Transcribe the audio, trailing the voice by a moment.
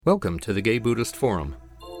Welcome to the Gay Buddhist Forum,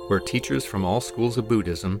 where teachers from all schools of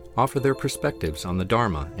Buddhism offer their perspectives on the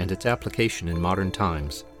Dharma and its application in modern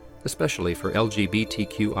times, especially for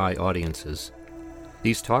LGBTQI audiences.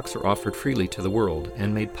 These talks are offered freely to the world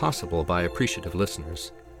and made possible by appreciative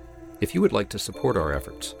listeners. If you would like to support our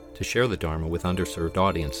efforts to share the Dharma with underserved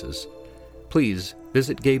audiences, please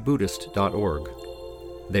visit gaybuddhist.org.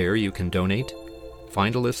 There you can donate,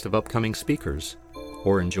 find a list of upcoming speakers,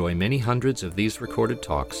 or enjoy many hundreds of these recorded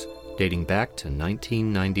talks dating back to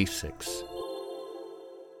 1996.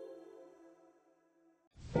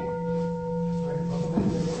 We'll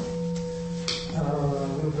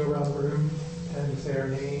go around the room and say our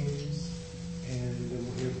names, and then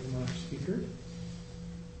we'll hear from our speaker.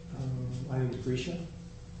 My name is Grisha.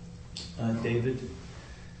 David.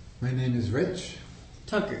 My name is Rich.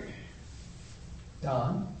 Tucker.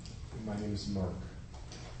 Don. My name is Mark.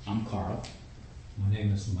 I'm Carl. My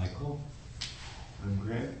name is Michael. I'm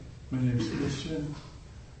Grant. My name is Christian.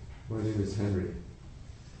 My name is Henry.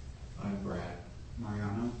 I'm Brad.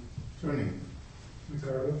 Mariano. Tony.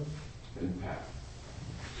 Ricardo. And Pat.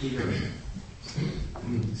 Peter.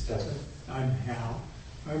 Stephen. I'm Hal.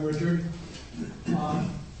 I'm Richard.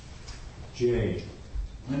 Jay.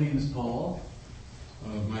 My name is Paul.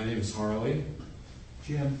 My name is Harley.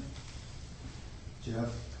 Jim.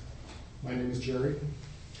 Jeff. My name is Jerry.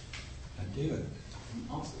 And David.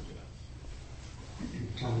 I'm also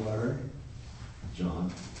Jeff. I'm Larry. John.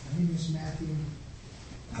 My name is Matthew.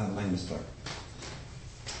 My name is Clark.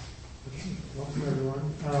 Okay, welcome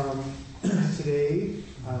everyone. Today,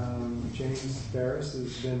 James Baraz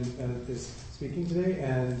is speaking today,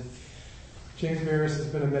 and James Baraz has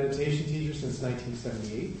been a meditation teacher since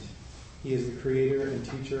 1978. He is the creator and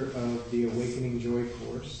teacher of the Awakening Joy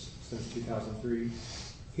course since 2003.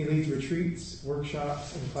 He leads retreats,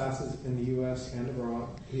 workshops, and classes in the U.S. and abroad.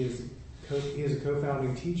 He is a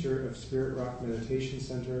co-founding teacher of Spirit Rock Meditation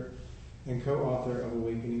Center and co-author of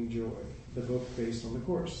Awakening Joy, the book based on the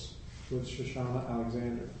course, with Shoshana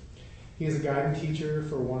Alexander. He is a guiding teacher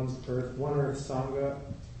for One Earth Sangha,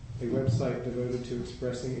 a website devoted to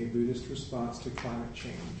expressing a Buddhist response to climate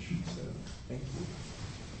change. So, thank you.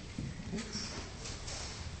 Thanks.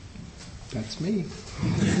 That's me.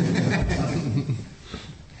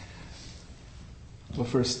 Well,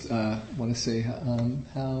 first, I want to say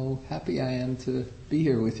how happy I am to be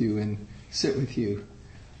here with you and sit with you.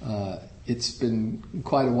 It's been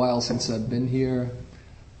quite a while since I've been here,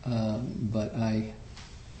 but I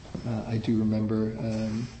do remember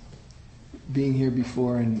being here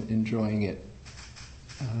before and enjoying it.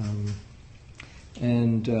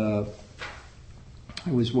 And I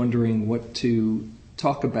was wondering what to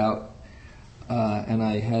talk about, and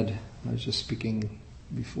I was just speaking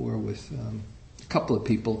before with a couple of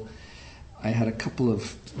people. I had a couple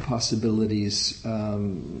of possibilities,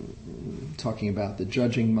 talking about the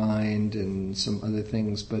judging mind and some other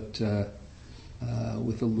things, but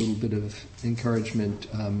with a little bit of encouragement,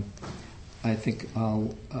 I think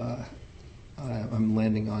I'm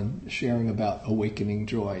landing on sharing about awakening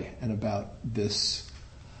joy and about this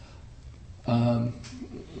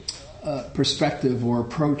perspective or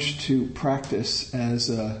approach to practice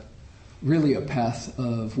as really a path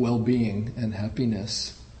of well-being and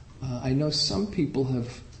happiness. I know some people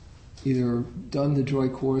have either done the Joy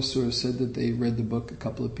Course or said that they read the book. A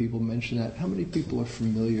couple of people mentioned that. How many people are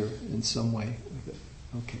familiar in some way with it?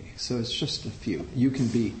 Okay, so it's just a few. You can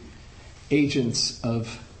be agents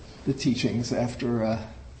of the teachings after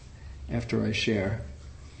I share.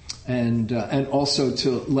 And also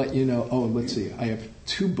to let you know, let's see, I have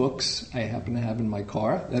 2 books I happen to have in my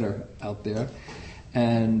car that are out there.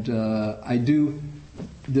 And I do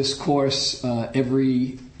this course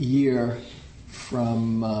every year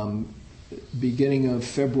from beginning of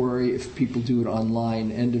February, if people do it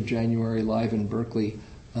online, end of January live in Berkeley,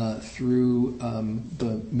 through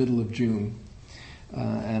the middle of June.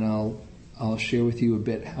 And I'll share with you a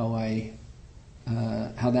bit how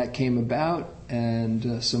that came about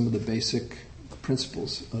and some of the basic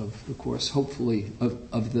principles of the course. Hopefully,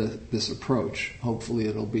 of this approach. Hopefully,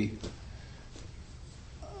 it'll be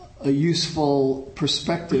a useful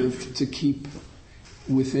perspective to keep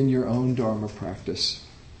within your own Dharma practice.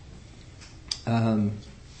 When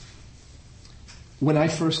I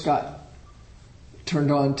first got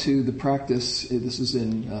turned on to the practice, this is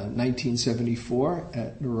in 1974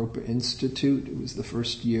 at Naropa Institute. It was the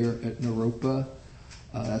first year at Naropa.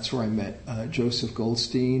 That's where I met Joseph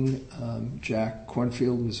Goldstein. Jack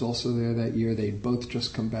Cornfield was also there that year. They'd both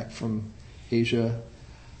just come back from Asia.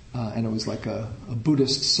 And it was like a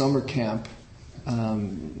Buddhist summer camp,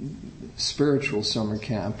 spiritual summer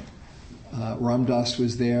camp. Ram Dass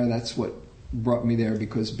was there. That's what brought me there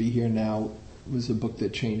because Be Here Now was a book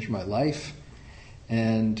that changed my life.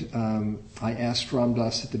 And I asked Ram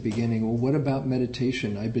Dass at the beginning, well, what about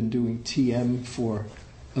meditation? I've been doing TM for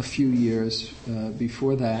a few years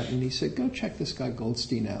before that. And he said, go check this guy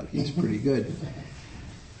Goldstein out. He's pretty good.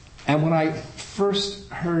 And when I first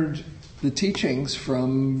heard the teachings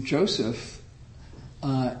from Joseph,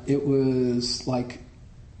 it was like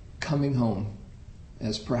coming home,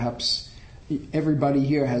 as perhaps everybody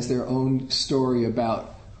here has their own story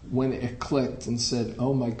about when it clicked and said,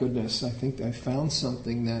 oh my goodness, I think I found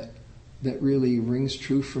something that really rings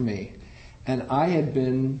true for me. And I had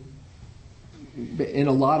been in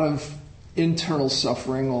a lot of internal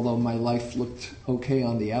suffering, although my life looked okay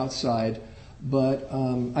on the outside, but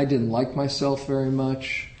I didn't like myself very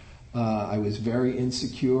much. I was very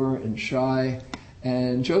insecure and shy.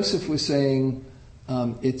 And Joseph was saying,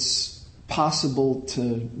 it's possible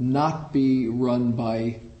to not be run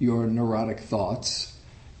by your neurotic thoughts.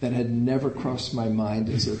 That had never crossed my mind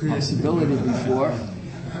as a possibility before.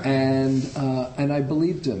 And I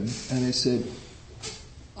believed him. And I said,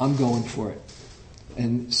 I'm going for it.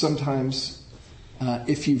 And sometimes,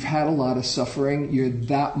 if you've had a lot of suffering, you're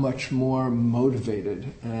that much more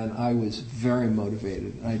motivated. And I was very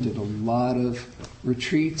motivated. I did a lot of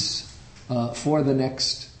retreats for the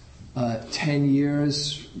next 10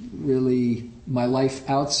 years. Really, my life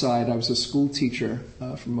outside, I was a school teacher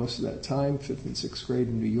for most of that time, 5th and 6th grade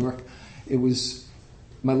in New York.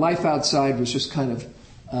 My life outside was just kind of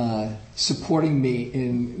supporting me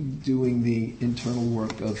in doing the internal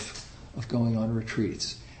work of going on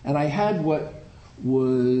retreats. And I had what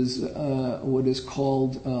is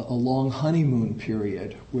called a long honeymoon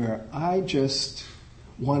period, where I just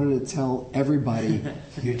wanted to tell everybody,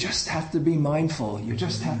 you just have to be mindful. You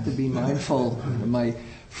just have to be mindful. My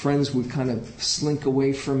friends would kind of slink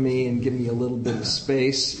away from me and give me a little bit of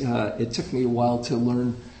space. It took me a while to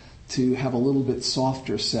learn to have a little bit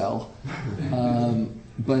softer sell,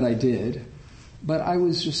 but I did. But I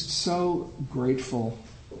was just so grateful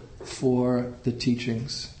for the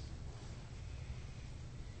teachings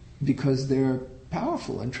because they're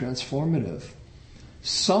powerful and transformative.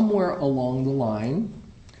 Somewhere along the line,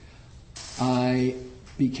 I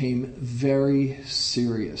became very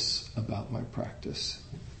serious about my practice.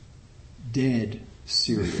 Dead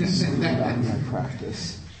serious about my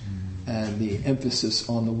practice. And the emphasis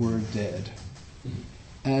on the word dead.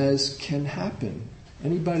 As can happen.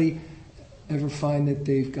 Anybody ever find that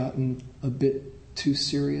they've gotten a bit too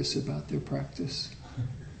serious about their practice?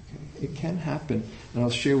 It can happen. And I'll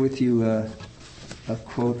share with you a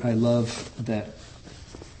quote I love that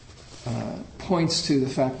points to the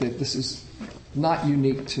fact that this is not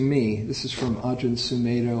unique to me. This is from Ajahn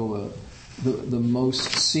Sumedho, the most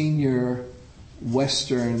senior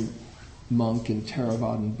Western monk in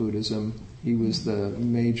Theravadan Buddhism. He was the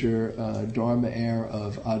major Dharma heir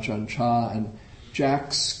of Ajahn Chah and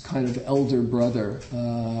Jack's kind of elder brother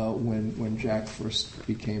when Jack first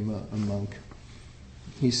became a monk.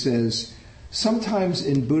 He says, sometimes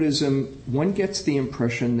in Buddhism, one gets the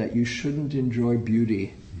impression that you shouldn't enjoy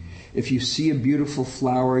beauty. If you see a beautiful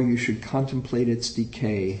flower, you should contemplate its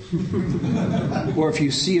decay. Or if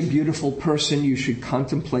you see a beautiful person, you should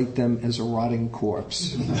contemplate them as a rotting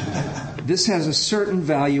corpse. This has a certain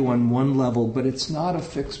value on one level, but it's not a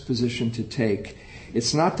fixed position to take.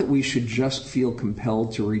 It's not that we should just feel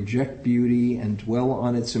compelled to reject beauty and dwell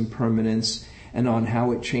on its impermanence and on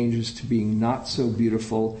how it changes to being not so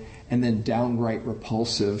beautiful and then downright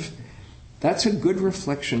repulsive. That's a good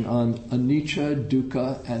reflection on anicca,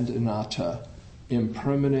 dukkha, and anatta,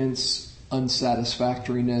 impermanence,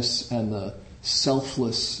 unsatisfactoriness, and the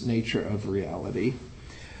selfless nature of reality.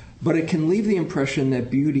 But it can leave the impression that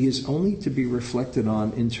beauty is only to be reflected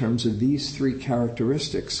on in terms of these three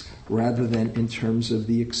characteristics, rather than in terms of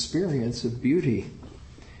the experience of beauty.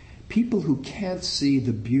 People who can't see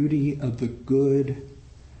the beauty of the good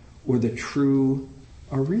or the true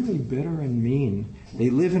are really bitter and mean. They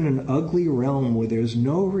live in an ugly realm where there's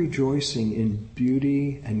no rejoicing in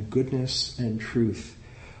beauty and goodness and truth.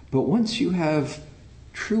 But once you have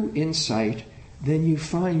true insight, then you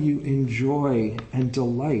find you enjoy and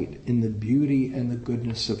delight in the beauty and the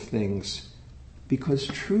goodness of things. Because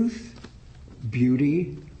truth,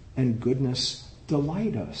 beauty, and goodness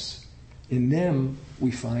delight us. In them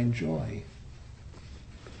we find joy.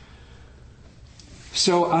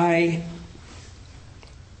 So I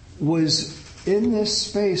was in this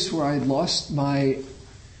space where I lost my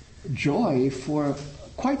joy for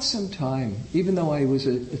quite some time, even though I was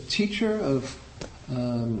a teacher of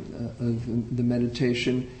the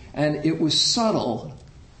meditation, and it was subtle,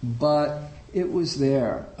 but it was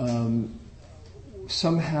there.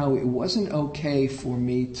 somehow it wasn't okay for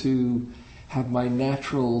me to have my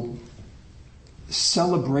natural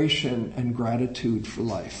celebration and gratitude for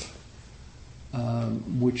life,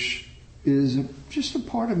 which is just a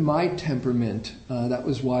part of my temperament. That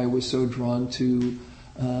was why I was so drawn to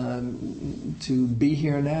Be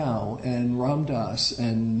Here Now and Ram Dass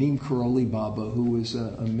and Neem Karoli Baba, who was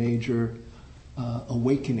a major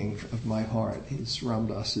awakening of my heart. He's Ram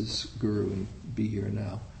Dass's guru in Be Here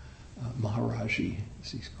Now, Maharaji,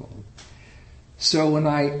 as he's called. So when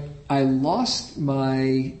I lost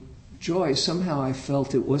my joy, somehow I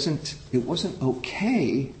felt it wasn't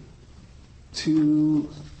okay to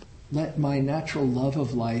let my natural love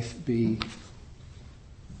of life be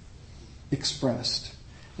expressed.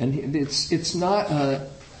 And it's not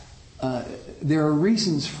there are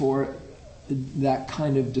reasons for that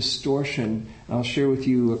kind of distortion. And I'll share with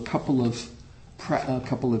you a couple of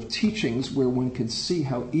teachings where one could see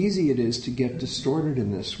how easy it is to get distorted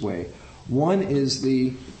in this way. One is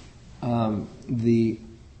the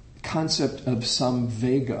concept of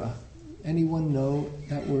samvega. Anyone know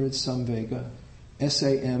that word, samvega?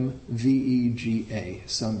 S-A-M-V-E-G-A,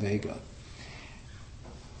 samvega.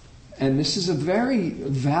 And this is a very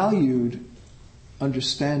valued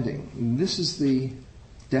understanding. And this is the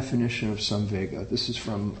definition of samvega. This is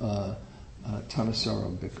from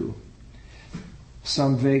Thanissaro Bhikkhu.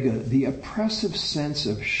 Samvega, the oppressive sense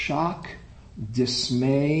of shock,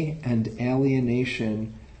 dismay, and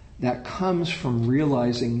alienation that comes from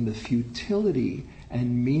realizing the futility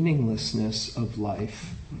and meaninglessness of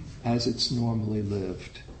life as it's normally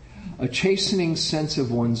lived. A chastening sense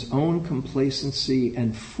of one's own complacency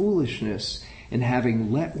and foolishness in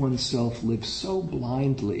having let oneself live so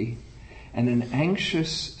blindly, and an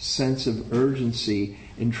anxious sense of urgency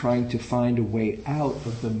in trying to find a way out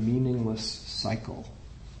of the meaningless cycle.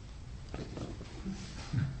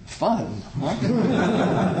 Fun,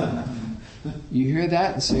 huh? You hear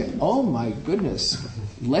that and say, oh my goodness,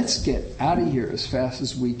 let's get out of here as fast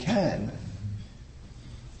as we can.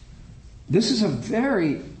 This is a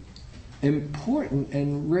very important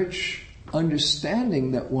and rich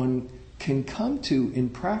understanding that one can come to in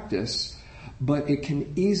practice, but it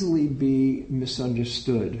can easily be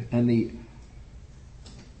misunderstood. And the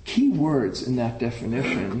key words in that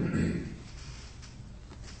definition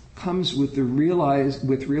comes with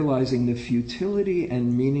realizing the futility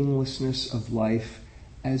and meaninglessness of life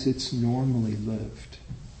as it's normally lived.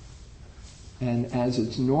 And as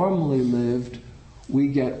it's normally lived, we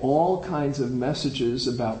get all kinds of messages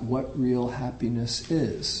about what real happiness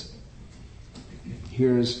is.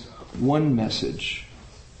 Here's one message,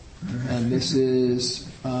 and this is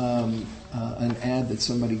an ad that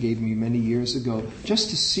somebody gave me many years ago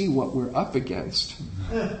just to see what we're up against.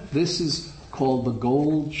 This is called The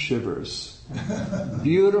Gold Shivers.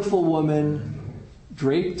 Beautiful woman,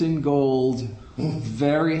 draped in gold,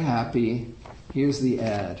 very happy. Here's the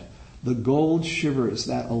ad. The gold shivers,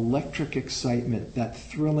 that electric excitement, that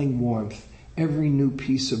thrilling warmth. Every new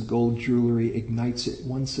piece of gold jewelry ignites it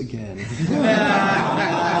once again.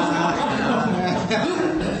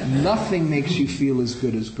 Nothing makes you feel as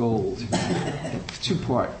good as gold.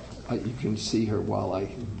 Two-part. You can see her while I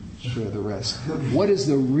share the rest. What is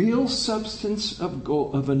the real substance of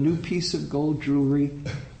gold, of a new piece of gold jewelry?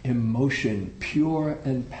 Emotion, pure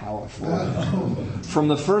and powerful. From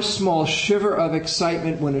the first small shiver of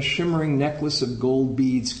excitement when a shimmering necklace of gold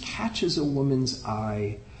beads catches a woman's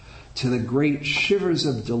eye, to the great shivers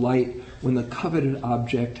of delight when the coveted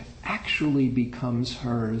object actually becomes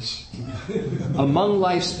hers. Among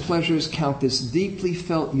life's pleasures, count this deeply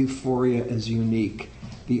felt euphoria as unique.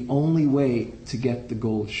 The only way to get the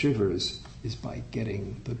gold shivers is by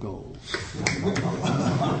getting the gold.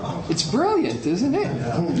 It's brilliant, isn't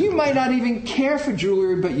it? You might not even care for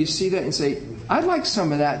jewelry, but you see that and say, I'd like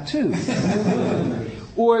some of that too.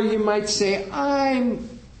 Or you might say, I'm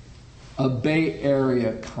a Bay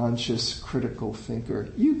Area conscious critical thinker.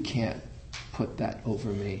 You can't put that over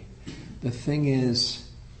me. The thing is,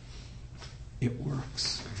 it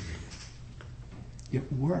works.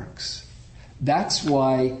 It works. That's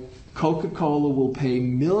why Coca-Cola will pay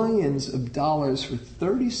millions of dollars for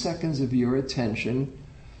 30 seconds of your attention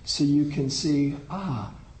so you can see,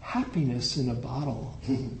 happiness in a bottle.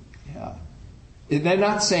 Yeah. They're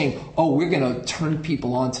not saying, we're going to turn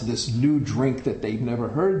people on to this new drink that they've never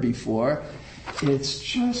heard before. It's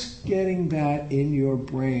just getting that in your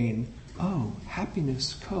brain. Oh,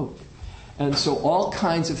 happiness, Coke. And so all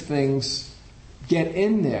kinds of things get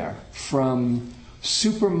in there, from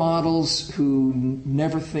supermodels who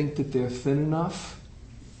never think that they're thin enough,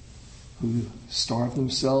 who starve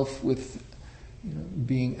themselves with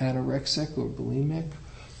being anorexic or bulimic,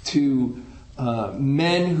 to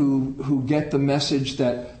men who get the message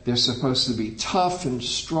that they're supposed to be tough and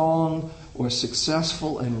strong or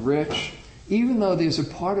successful and rich, even though there's a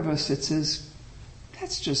part of us that says,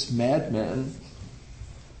 that's just madmen.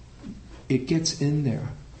 It gets in there.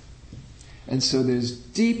 And so there's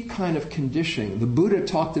deep kind of conditioning. The Buddha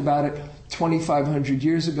talked about it 2,500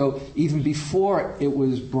 years ago, even before it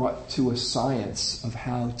was brought to a science of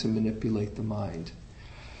how to manipulate the mind.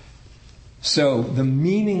 So the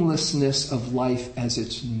meaninglessness of life as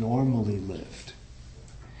it's normally lived.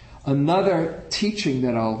 Another teaching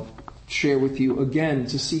that I'll share with you again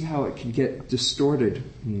to see how it can get distorted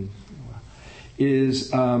is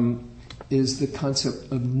the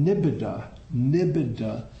concept of nibbida.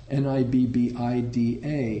 Nibbida,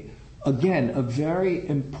 Nibbida. Again, a very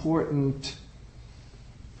important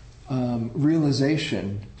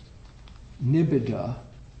realization. Nibbida.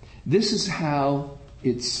 This is how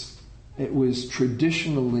it was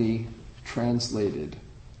traditionally translated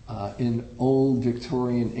in old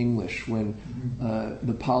Victorian English when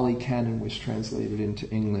the Pali Canon was translated into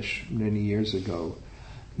English many years ago.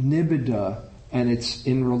 Nibbida, and it's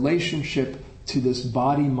in relationship to this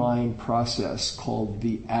body-mind process called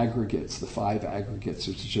the aggregates, the 5 aggregates,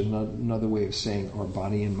 which is another way of saying our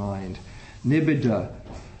body and mind. Nibbida,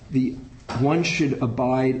 one should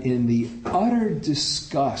abide in the utter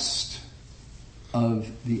disgust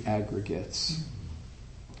of the aggregates.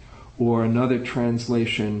 Or another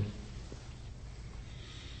translation,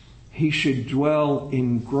 he should dwell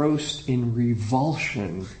engrossed in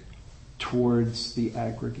revulsion towards the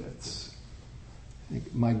aggregates.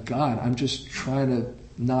 My God, I'm just trying to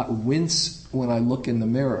not wince when I look in the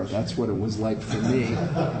mirror. That's what it was like for me.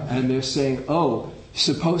 And they're saying,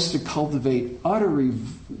 supposed to cultivate utter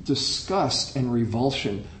disgust and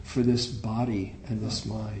revulsion for this body and this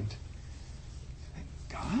mind.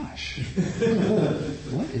 Gosh,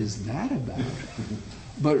 what is that about?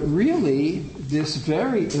 But really, this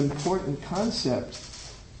very important concept,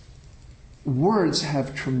 words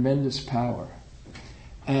have tremendous power.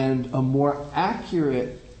 And a more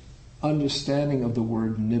accurate understanding of the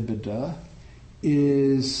word nibbida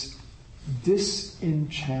is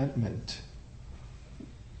disenchantment.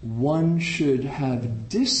 One should have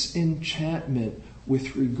disenchantment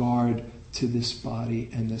with regard to this body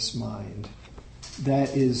and this mind.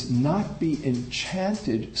 That is, not be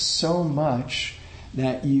enchanted so much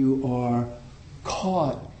that you are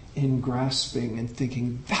caught in grasping and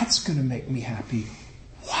thinking, that's going to make me happy.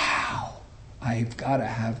 Wow, I've got to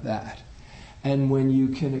have that. And when you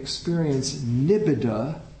can experience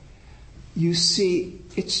nibbida, you see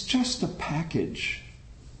it's just a package.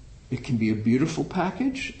 It can be a beautiful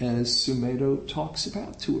package, as Sumedho talks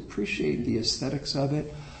about, to appreciate the aesthetics of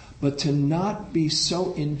it, but to not be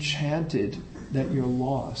so enchanted that you're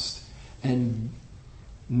lost. And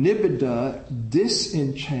nibbida,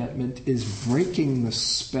 disenchantment, is breaking the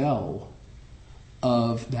spell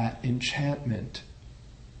of that enchantment.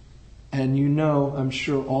 And I'm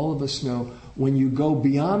sure all of us know, when you go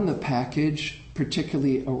beyond the package,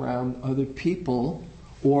 particularly around other people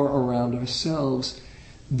or around ourselves,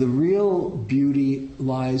 the real beauty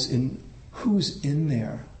lies in who's in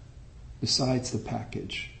there besides the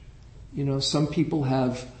package. Some people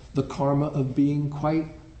have the karma of being quite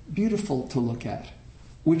beautiful to look at,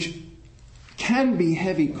 which can be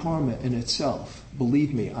heavy karma in itself.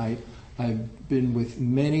 Believe me, I've been with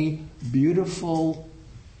many beautiful,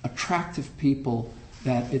 attractive people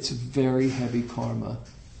that it's very heavy karma,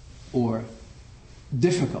 or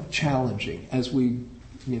difficult, challenging, as the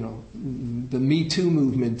Me Too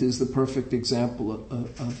movement is the perfect example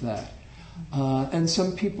of that. And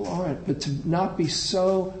some people aren't, but to not be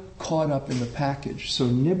so caught up in the package, so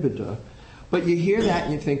nibbida. But you hear that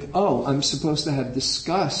and you think, I'm supposed to have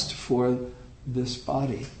disgust for this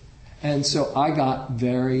body. And so I got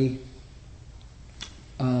very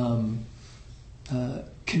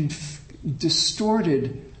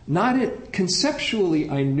distorted. Conceptually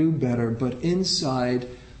I knew better, but inside,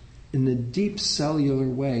 in a deep cellular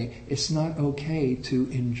way, it's not okay to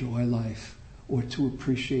enjoy life or to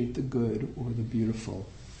appreciate the good or the beautiful.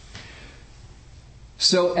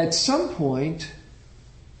 So at some point,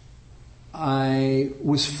 I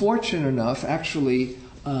was fortunate enough, actually,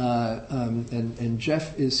 and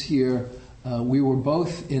Jeff is here, we were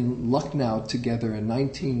both in Lucknow together in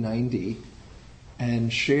 1990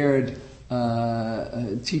 and shared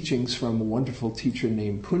teachings from a wonderful teacher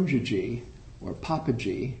named Punjaji, or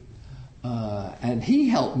Papaji, and he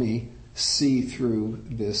helped me see through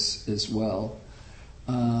this as well.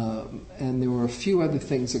 And there were a few other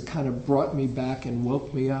things that kind of brought me back and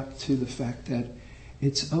woke me up to the fact that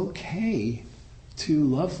it's okay to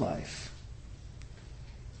love life.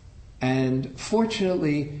 And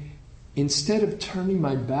fortunately, instead of turning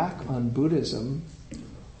my back on Buddhism,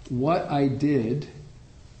 what I did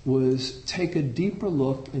was take a deeper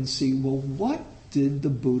look and see, well, what did the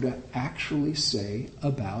Buddha actually say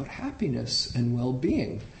about happiness and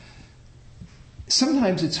well-being?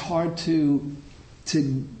 Sometimes it's hard to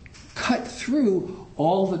cut through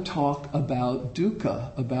all the talk about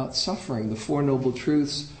dukkha, about suffering. The Four Noble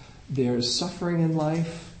Truths, there's suffering in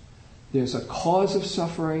life, there's a cause of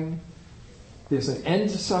suffering, there's an end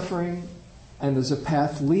to suffering, and there's a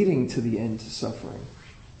path leading to the end to suffering.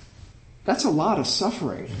 That's a lot of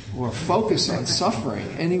suffering, or focus on suffering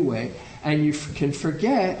anyway, and you can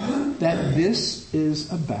forget that this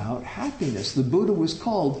is about happiness. The Buddha was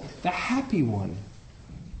called the happy one.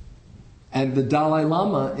 And the Dalai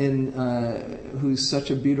Lama, who's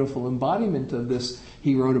such a beautiful embodiment of this,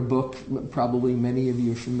 he wrote a book, probably many of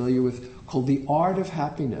you are familiar with, called The Art of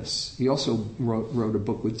Happiness. He also wrote a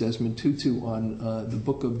book with Desmond Tutu on the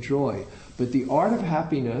Book of Joy. But The Art of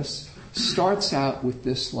Happiness starts out with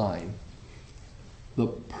this line: the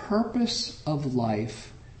purpose of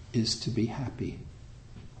life is to be happy.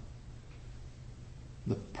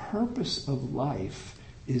 The purpose of life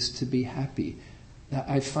is to be happy. Now,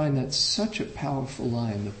 I find that such a powerful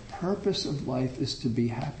line. The purpose of life is to be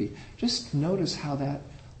happy. Just notice how that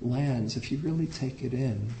lands if you really take it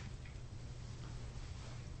in.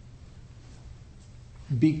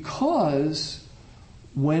 Because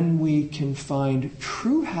when we can find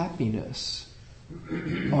true happiness,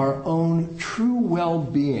 our own true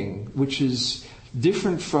well-being, which is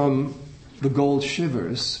different from the gold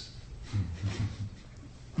shivers,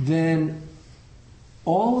 then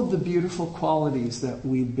all of the beautiful qualities that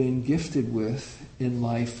we've been gifted with in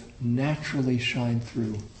life naturally shine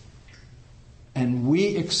through. And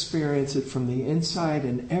we experience it from the inside,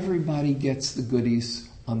 and everybody gets the goodies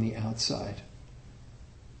on the outside.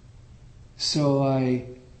 So I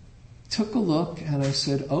took a look and I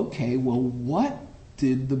said, okay, well, what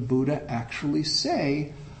did the Buddha actually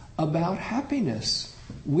say about happiness?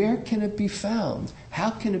 Where can it be found? How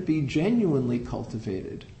can it be genuinely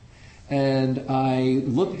cultivated? And I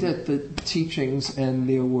looked at the teachings, and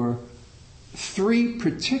there were 3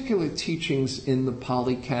 particular teachings in the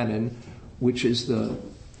Pali Canon, which is the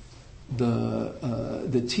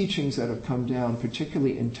teachings that have come down,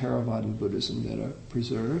 particularly in Theravadan Buddhism, that are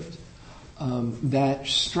preserved, that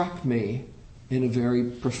struck me in a very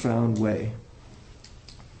profound way.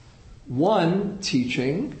 One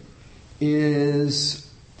teaching is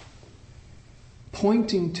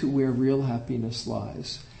pointing to where real happiness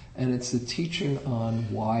lies, and it's the teaching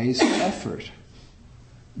on wise effort.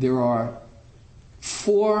 There are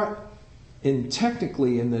 4,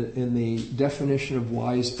 technically in the definition of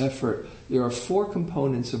wise effort, there are 4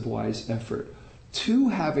 components of wise effort. 2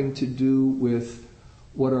 having to do with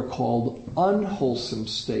what are called unwholesome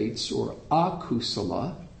states, or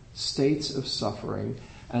akusala, states of suffering,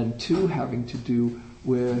 and 2 having to do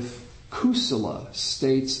with kusala,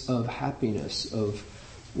 states of happiness, of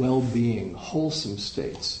well-being, wholesome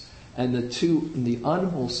states. And the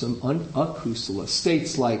unwholesome, akusala,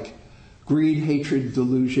 states like greed, hatred,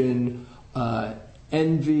 delusion,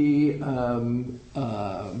 envy,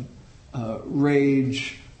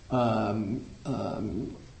 rage,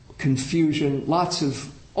 confusion, lots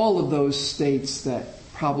of all of those states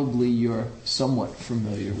that probably you're somewhat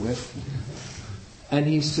familiar with. And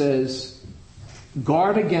he says,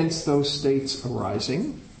 guard against those states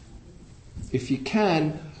arising. If you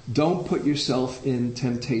can, don't put yourself in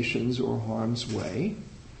temptations or harm's way.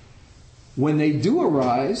 When they do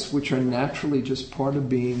arise, which are naturally just part of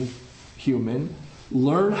being human,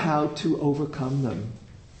 learn how to overcome them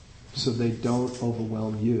so they don't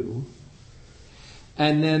overwhelm you.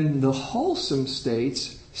 And then the wholesome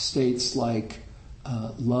states like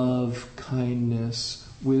love, kindness,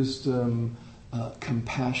 wisdom,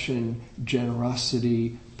 compassion,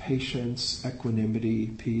 generosity, patience, equanimity,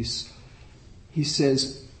 peace. He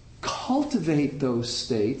says, cultivate those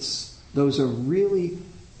states. Those are really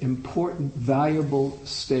important, valuable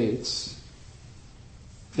states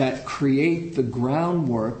that create the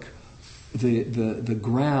groundwork, the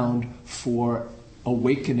ground for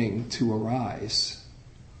awakening to arise.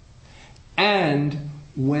 And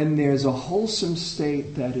when there's a wholesome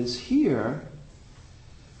state that is here,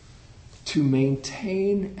 to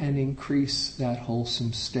maintain and increase that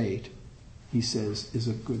wholesome state, he says, is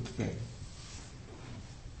a good thing.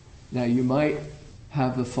 Now you might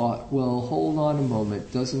have the thought, well, hold on a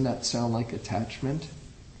moment, doesn't that sound like attachment?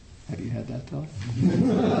 Have you had that thought?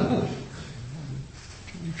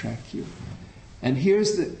 Trying to track you. And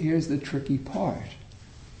here's the tricky part.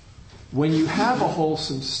 When you have a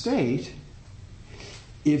wholesome state,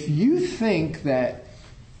 if you think that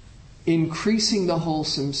increasing the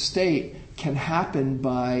wholesome state can happen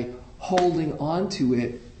by holding on to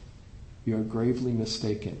it, you're gravely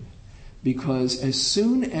mistaken. Because as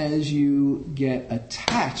soon as you get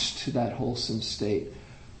attached to that wholesome state,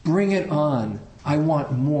 bring it on, I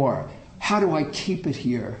want more, how do I keep it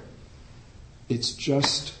here? It's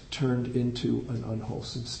just turned into an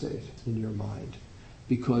unwholesome state in your mind.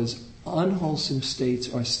 Because unwholesome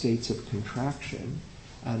states are states of contraction,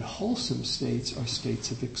 and wholesome states are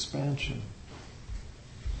states of expansion.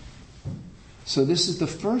 So this is the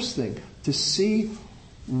first thing, to see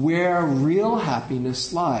where real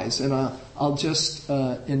happiness lies. And I'll just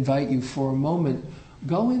invite you for a moment,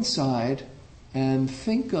 go inside and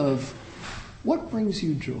think of what brings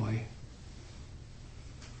you joy.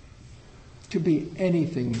 Could be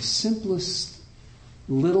anything, the simplest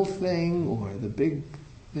little thing or the big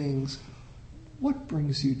things. What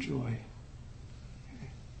brings you joy?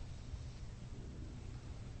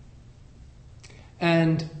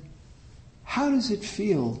 And how does it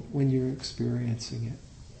feel when you're experiencing it?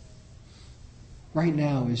 Right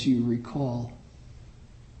now, as you recall,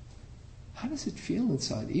 how does it feel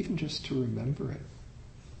inside, even just to remember it?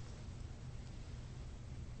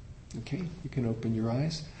 Okay, you can open your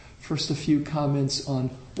eyes. First, a few comments on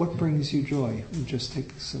what brings you joy. We'll just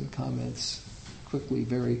take some comments quickly,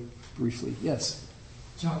 very briefly. Yes?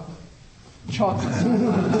 Chocolate. Chocolate.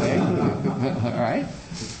 Okay. All right.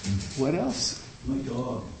 What else? My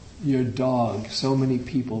dog. Your dog. So many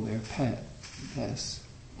people, their pet. Yes.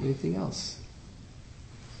 Anything else?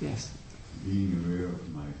 Yes. Being aware of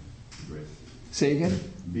my breath. Say again?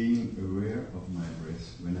 Being aware of my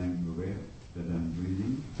breath. When I'm aware that I'm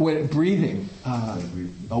breathing. When breathing.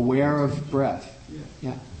 Aware of breath. Yeah.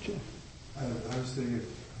 Yeah. Jeff. I was thinking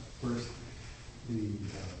first the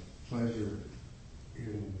pleasure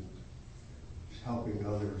in helping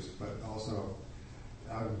others, but also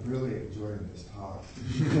I'm really enjoying this talk.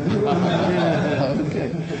 Okay.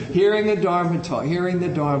 Hearing the Dharma talk, hearing the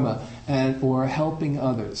Dharma, and or helping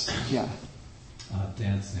others. Yeah.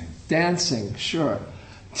 Dancing. Dancing, sure.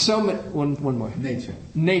 So many. One more. Nature.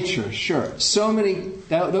 Nature, sure. So many.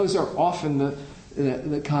 Those are often the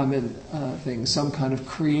common things. Some kind of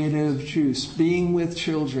creative juice. Being with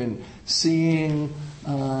children, seeing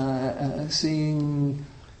a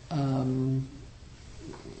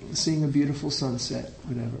beautiful sunset,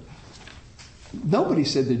 whatever. Nobody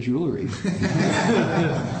said the jewelry.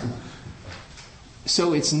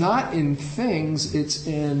 So it's not in things, it's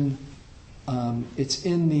in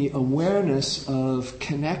the awareness of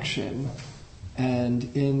connection, and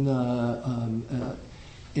in a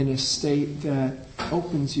state that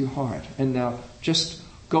opens your heart. And now just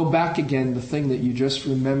go back again, the thing that you just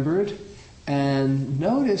remembered, and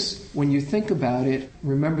notice when you think about it,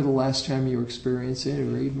 remember the last time you were experiencing it,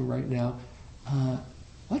 or even right now,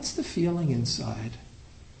 what's the feeling inside?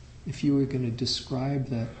 If you were going to describe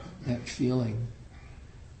that feeling.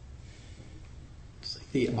 It's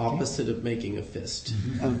like the opposite of making a fist.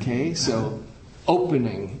 Okay, so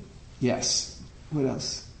opening, yes. What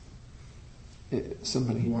else?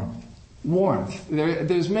 Somebody? Warmth. Warmth.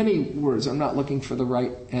 There's many words. I'm not looking for the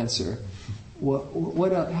right answer.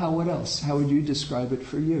 What else? How would you describe it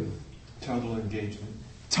for you? Total engagement.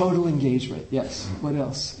 Total engagement, yes. What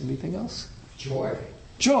else? Anything else? Joy.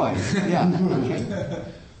 Joy, yeah. Okay.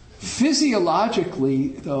 Physiologically,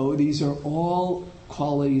 though, these are all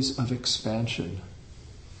qualities of expansion.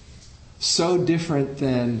 So different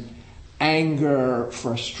than anger,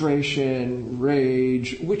 frustration,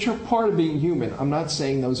 rage, which are part of being human. I'm not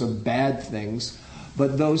saying those are bad things,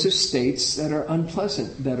 but those are states that are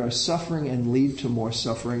unpleasant, that are suffering and lead to more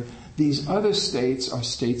suffering. These other states are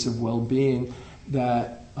states of well-being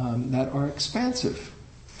that are expansive.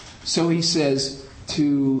 So he says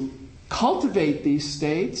to cultivate these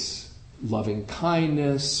states, loving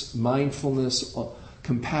kindness, mindfulness,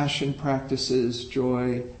 compassion practices,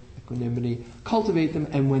 joy, equanimity, cultivate them,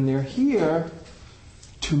 and when they're here,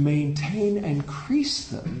 to maintain and increase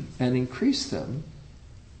them.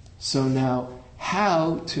 So now,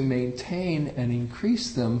 how to maintain and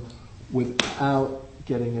increase them without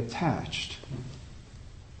getting attached.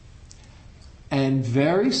 And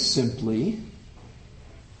very simply,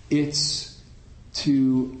 it's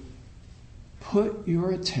to put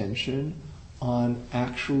your attention on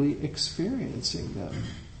actually experiencing them.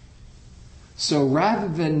 So rather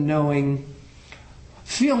than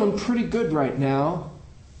feeling pretty good right now,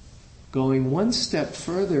 going one step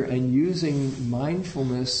further and using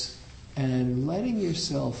mindfulness and letting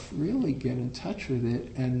yourself really get in touch with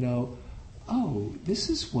it and know, oh, this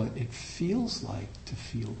is what it feels like to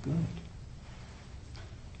feel good.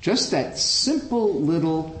 Just that simple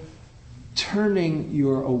little turning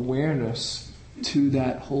your awareness to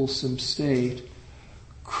that wholesome state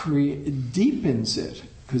deepens it,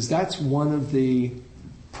 because that's one of the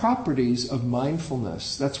properties of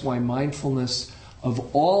mindfulness. That's why mindfulness,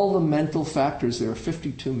 of all the mental factors, there are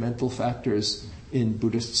 52 mental factors in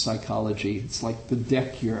Buddhist psychology. It's like the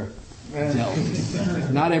deck you're dealt.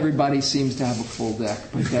 Not everybody seems to have a full deck,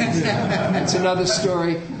 but that's another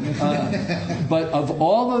story. But of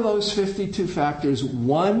all of those 52 factors,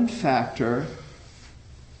 one factor,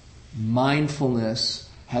 mindfulness,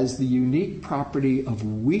 has the unique property of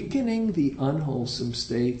weakening the unwholesome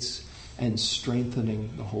states and strengthening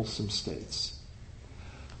the wholesome states.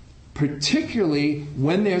 Particularly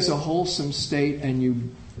when there's a wholesome state and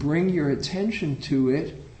you bring your attention to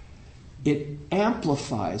it, it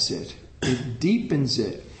amplifies it, it deepens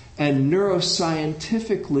it. And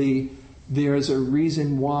neuroscientifically, there's a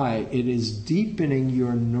reason why. It is deepening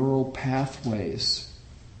your neural pathways.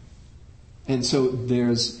 And so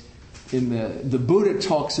there's, in the Buddha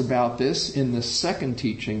talks about this in the second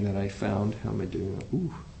teaching that I found. How am I doing?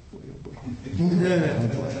 Ooh, boy, oh boy.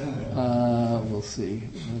 We'll see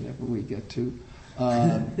whenever we get to.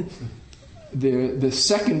 The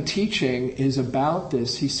second teaching is about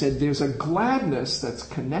this. He said there's a gladness that's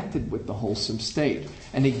connected with the wholesome state.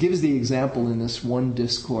 And he gives the example in this one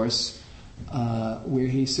discourse where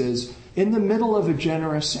he says, in the middle of a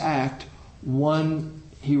generous act,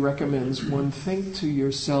 he recommends one think to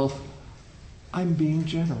yourself, I'm being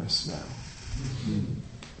generous now.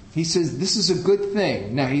 He says this is a good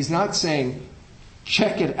thing. Now he's not saying,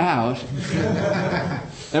 check it out.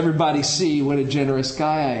 Everybody see what a generous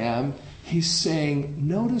guy I am. He's saying,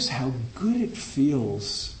 notice how good it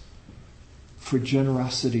feels for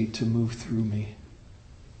generosity to move through me.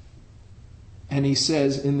 And he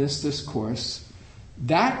says in this discourse,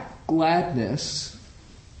 that gladness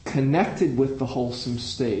connected with the wholesome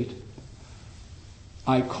state,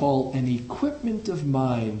 I call an equipment of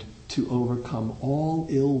mind to overcome all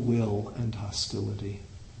ill will and hostility.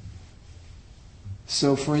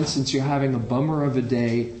 So, for instance, you're having a bummer of a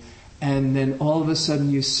day, and then all of a sudden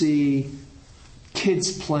you see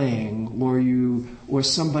kids playing, or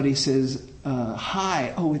somebody says,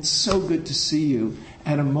 hi, oh, it's so good to see you.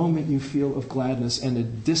 At a moment you feel of gladness, and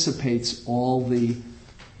it dissipates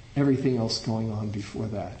everything else going on before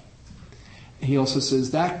that. He also says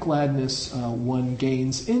that gladness, one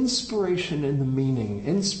gains inspiration in the meaning,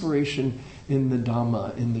 inspiration in the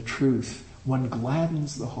Dhamma, in the truth. One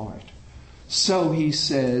gladdens the heart. So he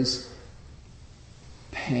says,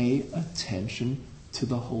 pay attention to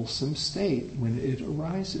the wholesome state when it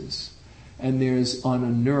arises. And there's, on a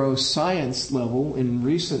neuroscience level, in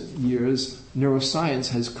recent years, neuroscience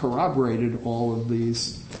has corroborated all of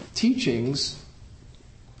these teachings.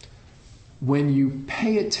 When you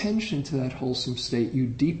pay attention to that wholesome state, you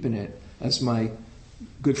deepen it. As my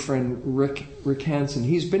good friend Rick Hansen,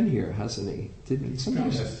 he's been here, hasn't he? Didn't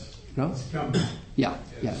somebody? Yes. No? Yeah.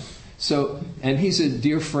 So, and he's a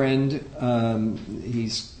dear friend. He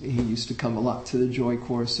used to come a lot to the Joy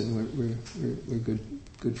Course, and we're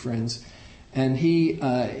good friends. And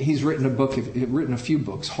he's written a few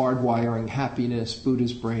books, Hardwiring Happiness,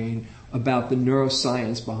 Buddha's Brain, about the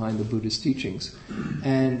neuroscience behind the Buddhist teachings.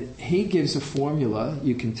 And he gives a formula.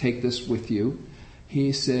 You can take this with you.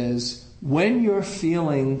 He says, when you're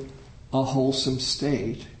feeling a wholesome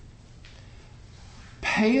state,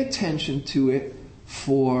 pay attention to it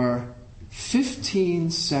for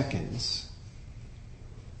 15 seconds.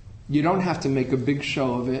 You don't have to make a big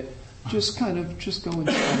show of it. Just go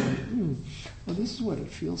inside. Well, this is what it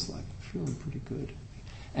feels like. I'm feeling pretty good.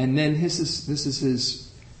 And then this is his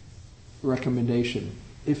recommendation.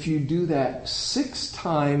 If you do that 6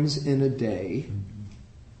 times in a day,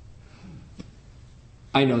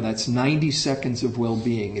 I know that's 90 seconds of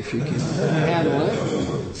well-being if you can handle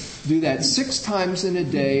it. Do that 6 times in a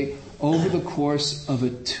day over the course of a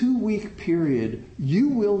 2-week period. You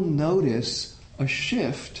will notice a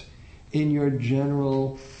shift in your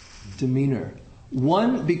general demeanor.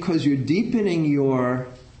 One, because you're deepening your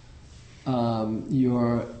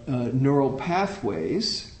neural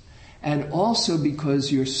pathways, and also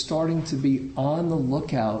because you're starting to be on the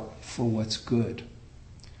lookout for what's good,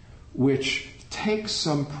 which takes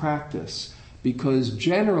some practice, because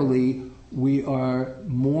generally we are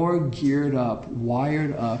more geared up,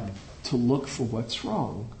 wired up to look for what's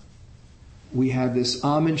wrong. We have this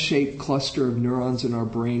almond-shaped cluster of neurons in our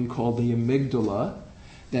brain called the amygdala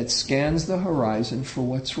that scans the horizon for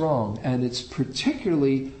what's wrong, and it's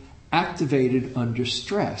particularly activated under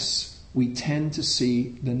stress. We tend to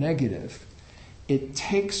see the negative. It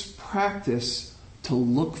takes practice to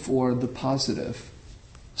look for the positive.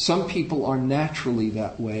 Some people are naturally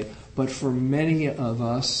that way, but for many of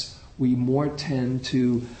us, we more tend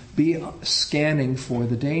to be scanning for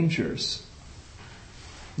the dangers.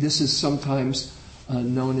 This is sometimes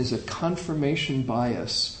known as a confirmation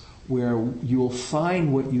bias, where you'll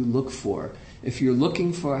find what you look for. If you're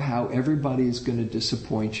looking for how everybody is going to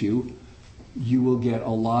disappoint you, you will get a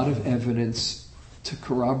lot of evidence to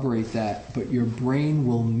corroborate that, but your brain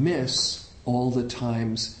will miss all the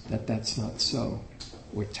times that that's not so,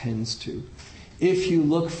 or tends to. If you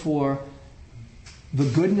look for the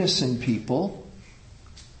goodness in people,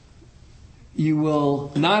 you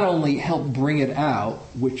will not only help bring it out,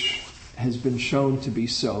 which has been shown to be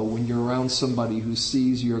so. When you're around somebody who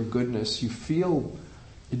sees your goodness, you feel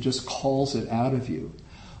it just calls it out of you.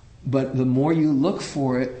 But the more you look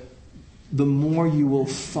for it, the more you will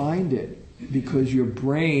find it, because your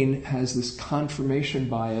brain has this confirmation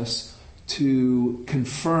bias to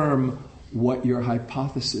confirm what your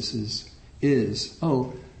hypothesis is.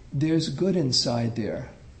 Oh, there's good inside there.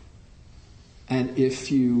 And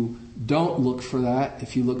if you don't look for that,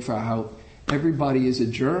 if you look for how everybody is a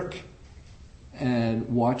jerk and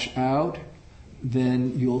watch out,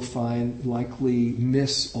 then you'll likely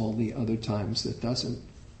miss all the other times that doesn't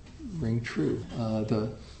ring true.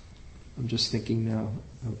 I'm just thinking now.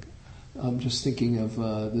 I'm just thinking of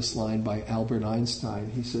this line by Albert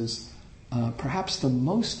Einstein. He says, perhaps the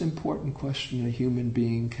most important question a human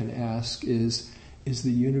being can ask is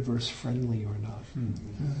the universe friendly or not?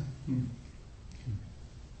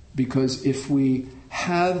 Because if we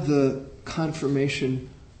have the confirmation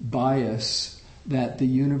bias that the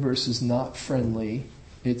universe is not friendly,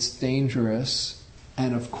 it's dangerous,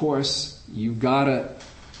 and of course you've got to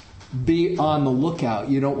be on the lookout.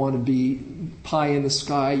 You don't want to be pie in the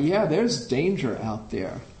sky. Yeah, there's danger out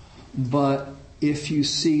there. But if you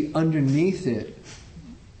see underneath it,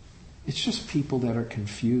 it's just people that are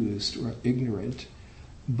confused or ignorant,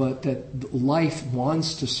 but that life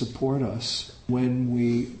wants to support us when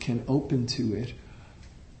we can open to it.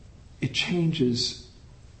 It changes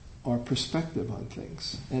our perspective on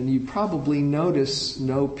things. And you probably know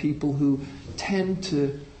people who tend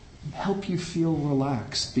to help you feel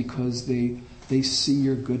relaxed because they see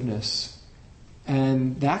your goodness.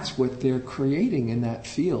 And that's what they're creating in that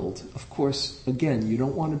field. Of course, again, you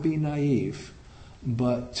don't want to be naive,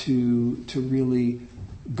 but to really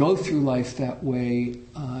go through life that way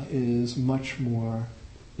is much more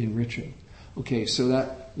enriching. Okay, so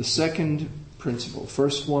that the second principle.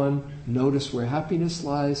 First one, notice where happiness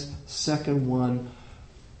lies. Second one,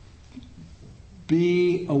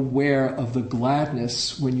 be aware of the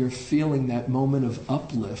gladness when you're feeling that moment of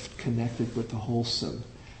uplift connected with the wholesome.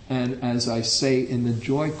 And as I say in the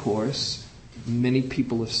Joy Course, many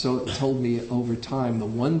people have told me over time, the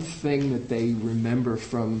one thing that they remember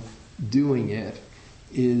from doing it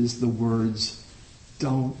is the words,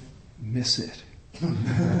 don't miss it.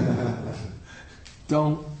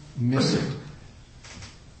 Don't miss it.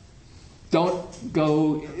 Don't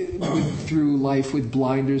go through life with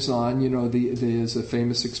blinders on. There's a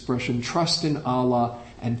famous expression, trust in Allah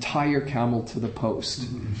and tie your camel to the post.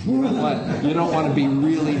 You don't want to be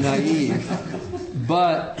really naive.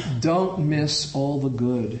 But don't miss all the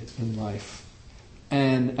good in life.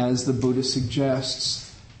 And as the Buddha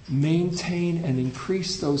suggests, maintain and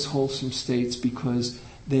increase those wholesome states because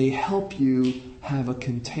they help you have a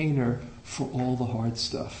container for all the hard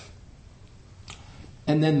stuff.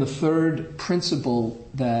 And then the third principle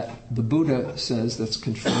that the Buddha says that's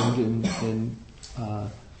confirmed in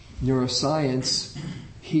neuroscience,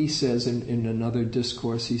 he says in another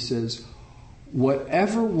discourse, he says,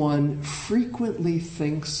 whatever one frequently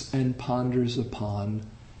thinks and ponders upon,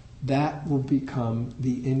 that will become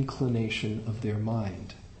the inclination of their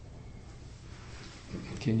mind.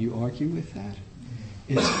 Can you argue with that?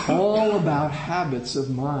 It's all about habits of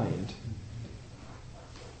mind.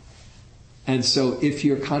 And so if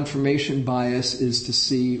your confirmation bias is to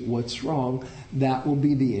see what's wrong, that will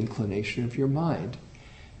be the inclination of your mind.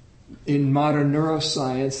 In modern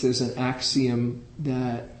neuroscience, there's an axiom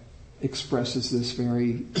that expresses this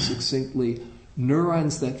very succinctly.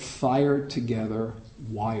 Neurons that fire together,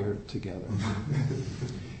 wired together.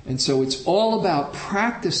 And so it's all about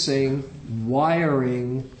practicing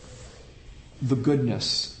wiring the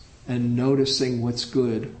goodness and noticing what's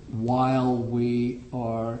good while we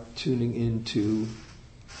are tuning into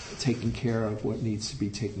taking care of what needs to be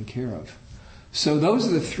taken care of. So those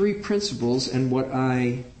are the three principles, and what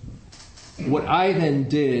I then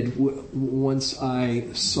did once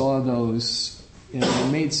I saw those and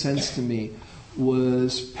it made sense to me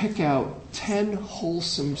was pick out 10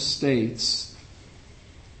 wholesome states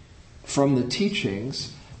from the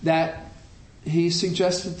teachings that he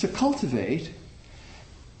suggested to cultivate.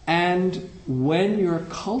 And when you're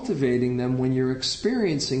cultivating them, when you're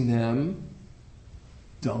experiencing them,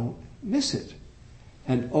 don't miss it.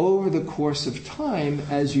 And over the course of time,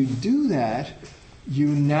 as you do that, you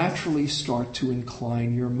naturally start to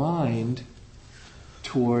incline your mind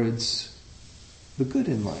towards the good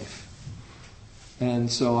in life.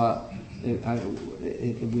 And so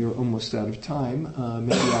we're almost out of time.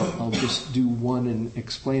 Maybe I'll just do one and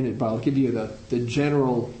explain it, but I'll give you the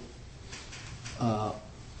general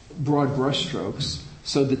broad brushstrokes.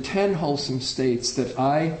 So the 10 wholesome states that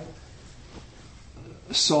I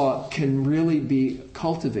saw can really be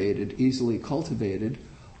cultivated, easily cultivated,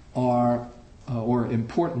 or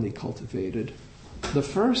importantly cultivated. The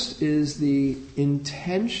first is the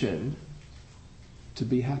intention to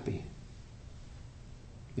be happy.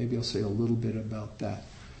 Maybe I'll say a little bit about that.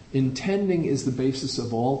 Intending is the basis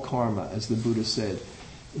of all karma, as the Buddha said.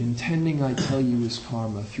 Intending, I tell you, is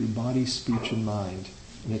karma through body, speech, and mind.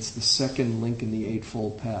 And it's the second link in the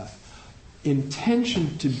Eightfold Path.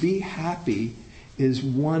 Intention to be happy is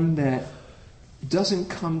one that doesn't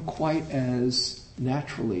come quite as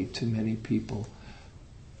naturally to many people.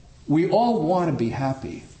 We all want to be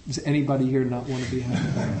happy. Does anybody here not want to be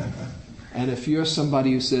happy? And if you're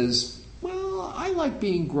somebody who says, well, I like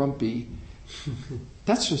being grumpy,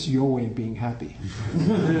 that's just your way of being happy.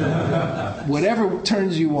 Whatever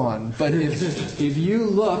turns you on. But if you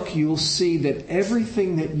look, you'll see that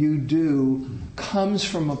everything that you do comes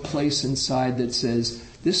from a place inside that says,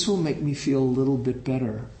 this will make me feel a little bit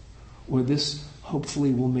better, or this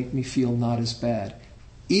hopefully will make me feel not as bad.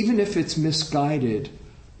 Even if it's misguided,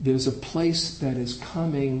 there's a place that is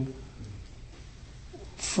coming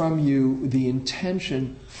from you, the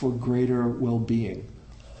intention for greater well-being.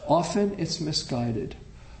 Often it's misguided,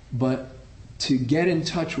 but to get in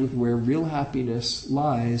touch with where real happiness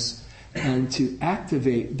lies and to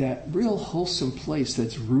activate that real wholesome place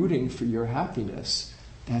that's rooting for your happiness,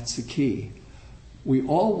 that's the key. We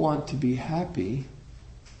all want to be happy,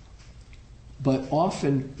 but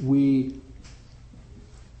often we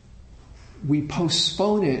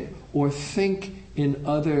postpone it or think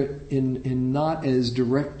in not as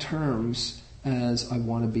direct terms as I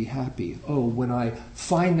want to be happy. Oh, when I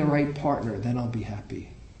find the right partner, then I'll be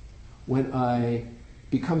happy. When I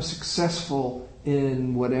become successful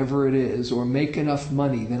in whatever it is, or make enough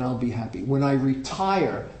money, then I'll be happy. When I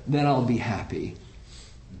retire, then I'll be happy.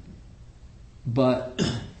 But,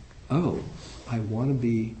 I want to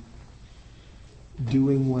be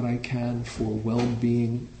doing what I can for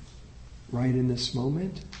well-being right in this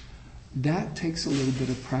moment. That takes a little bit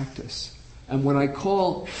of practice. And when I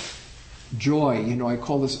call joy, I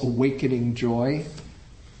call this awakening joy,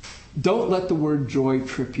 don't let the word joy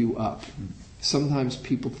trip you up. Sometimes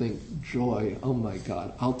people think, joy, oh my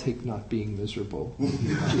God, I'll take not being miserable.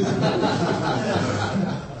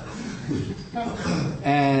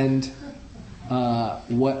 And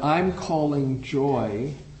what I'm calling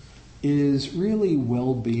joy is really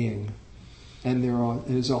well-being. And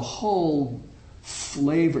there's a whole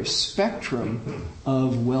flavor, spectrum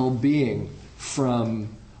of well-being,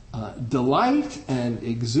 from delight and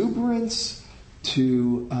exuberance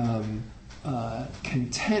to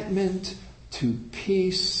contentment, to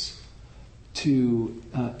peace, to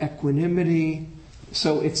equanimity.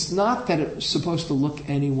 So it's not that it's supposed to look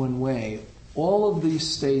any one way. All of these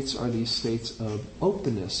states are these states of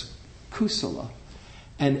openness, kusala.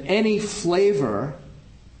 And any flavor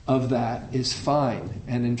of that is fine.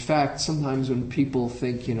 And in fact, sometimes when people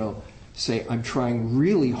think, say, I'm trying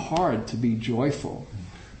really hard to be joyful,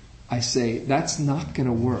 I say, that's not going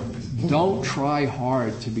to work. Don't try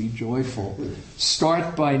hard to be joyful.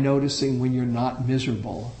 Start by noticing when you're not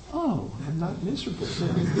miserable. Oh, I'm not miserable.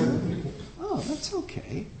 Oh, that's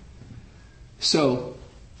okay. So,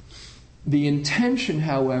 the intention,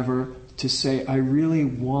 however, to say, I really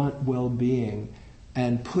want well-being,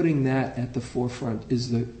 and putting that at the forefront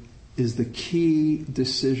is the key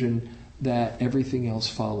decision that everything else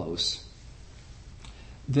follows.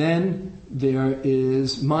 Then there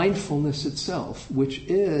is mindfulness itself, which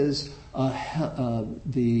is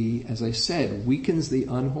as I said, weakens the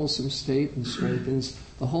unwholesome state and strengthens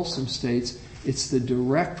the wholesome states. It's the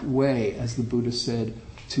direct way, as the Buddha said,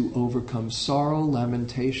 to overcome sorrow,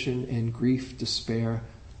 lamentation, and grief, despair,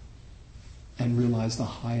 and realize the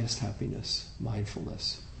highest happiness,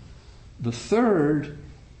 mindfulness. The third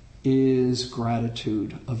is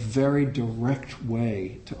gratitude, a very direct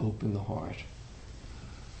way to open the heart.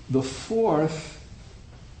 The fourth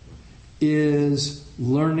is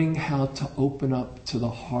learning how to open up to the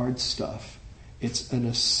hard stuff. It's an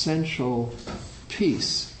essential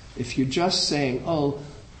piece. If you're just saying,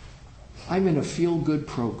 I'm in a feel-good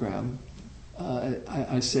program.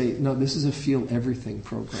 I say, no, this is a feel-everything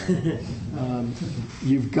program.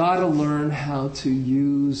 You've got to learn how to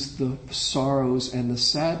use the sorrows and the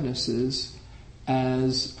sadnesses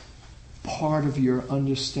as part of your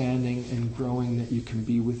understanding and growing that you can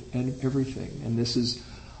be with everything. And this is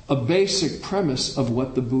a basic premise of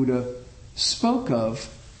what the Buddha spoke of,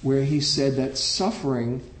 where he said that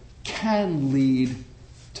suffering can lead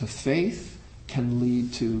to faith, can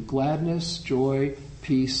lead to gladness, joy,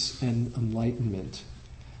 peace, and enlightenment.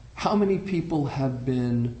 How many people have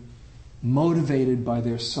been motivated by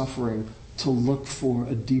their suffering to look for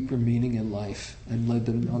a deeper meaning in life and led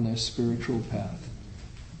them on their spiritual path?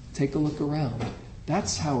 Take a look around.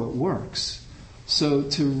 That's how it works. So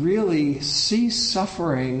to really see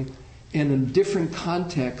suffering in a different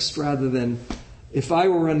context rather than, if I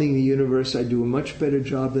were running the universe, I'd do a much better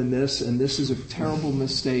job than this, and this is a terrible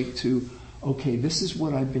mistake, to, okay, this is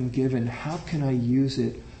what I've been given. How can I use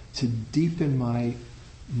it to deepen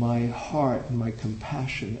my heart and my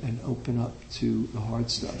compassion and open up to the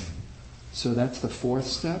hard stuff? So that's the fourth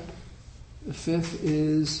step. The fifth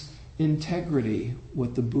is integrity,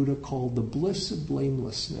 what the Buddha called the bliss of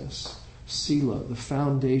blamelessness, sila, the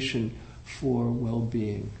foundation for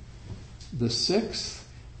well-being. The sixth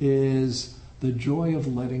is the joy of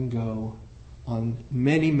letting go on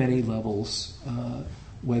many, many levels,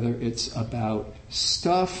 whether it's about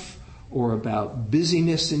stuff or about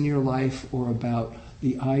busyness in your life or about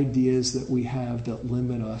the ideas that we have that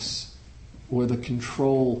limit us or the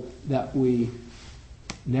control that we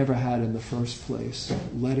never had in the first place.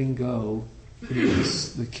 Letting go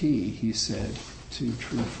is the key, he said, to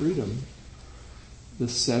true freedom. The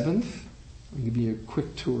seventh, I'll give you a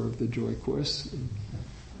quick tour of the Joy Course in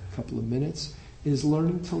a couple of minutes, is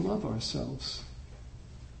learning to love ourselves,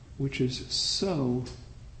 which is so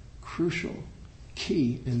crucial,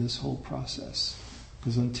 key in this whole process.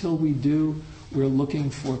 Because until we do, we're looking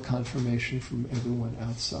for confirmation from everyone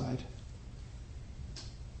outside.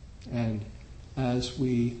 And as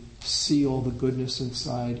we see all the goodness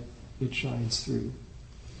inside, it shines through.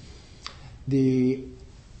 The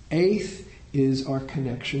eighth is our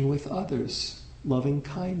connection with others, loving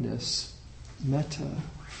kindness, metta,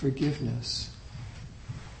 forgiveness,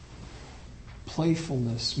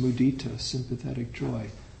 playfulness, mudita, sympathetic joy,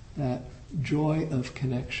 that joy of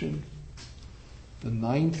connection. The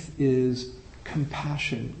ninth is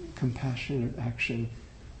compassion, compassionate action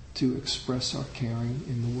to express our caring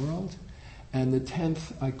in the world. And the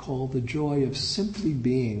 10th I call the joy of simply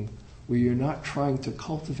being, where you're not trying to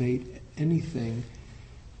cultivate anything.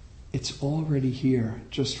 It's already here,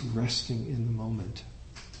 just resting in the moment.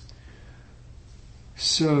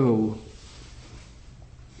 So,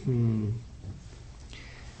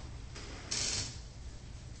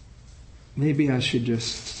 maybe I should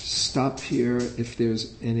just stop here if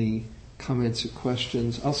there's any comments or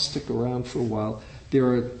questions. I'll stick around for a while. There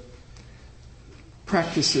are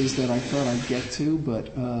practices that I thought I'd get to,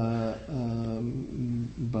 but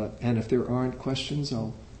and if there aren't questions,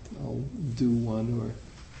 I'll do one or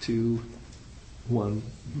two. One.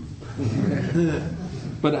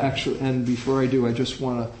 But actually, and before I do, I just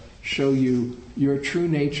want to show you your true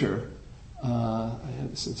nature.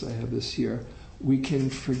 Since I have this here, we can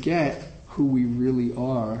forget who we really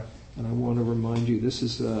are, and I want to remind you. This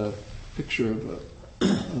is a picture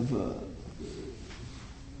of a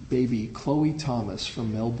baby, Chloe Thomas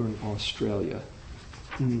from Melbourne, Australia.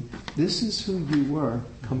 This is who you were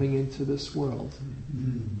coming into this world.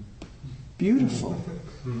 Beautiful.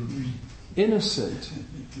 Innocent.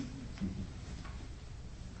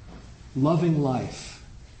 Loving life.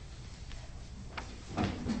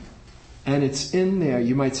 And it's in there.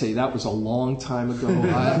 You might say, that was a long time ago.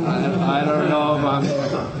 I don't know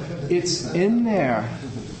if I'm... It's in there.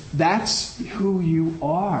 That's who you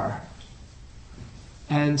are.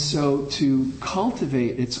 And so to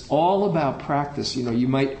cultivate, it's all about practice. You know, you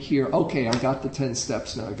might hear, okay, I got the 10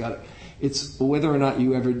 steps now, I got it. It's whether or not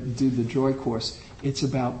you ever do the Joy Course, it's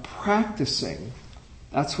about practicing.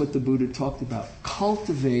 That's what the Buddha talked about,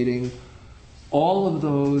 cultivating all of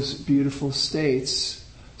those beautiful states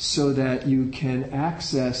so that you can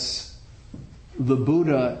access the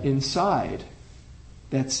Buddha inside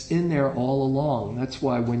that's in there all along. That's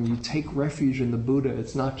why when you take refuge in the Buddha,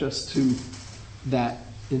 it's not just to that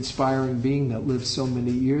inspiring being that lived so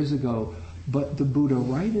many years ago, but the Buddha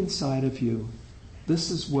right inside of you.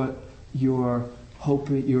 This is what you're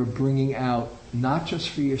hoping, you're bringing out, not just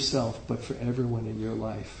for yourself, but for everyone in your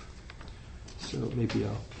life. So maybe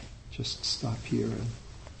I'll just stop here and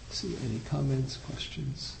see any comments,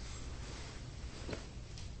 questions.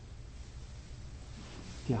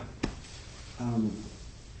 Yeah.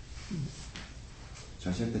 So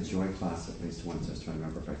I took the joy class at least once. I was trying to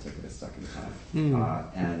remember if I took it a second time.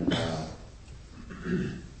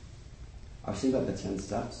 I was thinking about the 10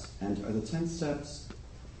 steps. And are the 10 steps,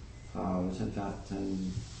 the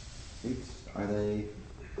 10 weeks, are they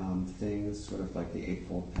things sort of like the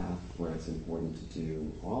Eightfold Path where it's important to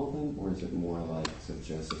do all of them? Or is it more like sort of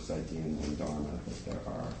Joseph's idea in Dharma that there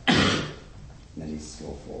are many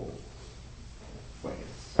skillful ways?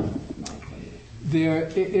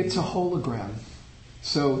 It's a hologram.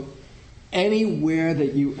 So anywhere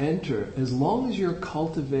that you enter, as long as you're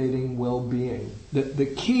cultivating well-being, the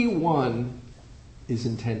key one is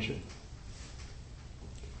intention.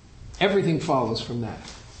 Everything follows from that.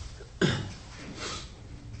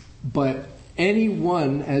 But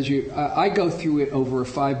anyone, I go through it over a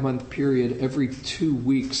 5-month period. Every 2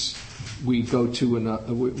 weeks, we go to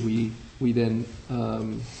another. We then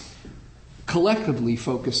collectively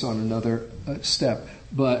focus on another step.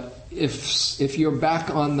 But if you're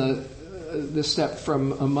back on the step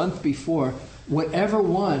from a month before, whatever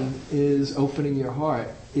one is opening your heart,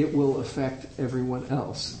 it will affect everyone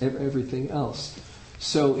else, everything else.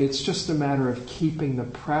 So it's just a matter of keeping the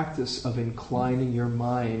practice of inclining your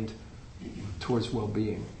mind towards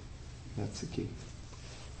well-being. That's the key.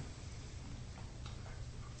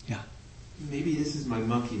 Yeah. Maybe this is my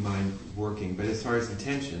monkey mind working, but as far as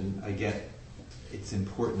intention, I get its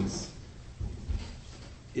importance.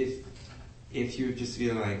 If you just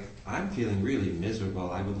feel like, I'm feeling really miserable,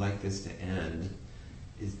 I would like this to end,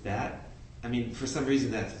 is that, I mean, for some reason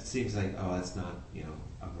that seems like, oh, that's not,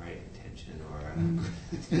 a right intention or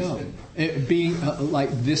no. Being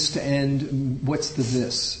like this to end, what's the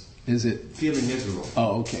this? Is it feeling miserable?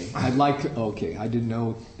 Oh, okay. I didn't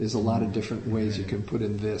know there's a lot of different ways you can put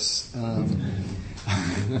in this.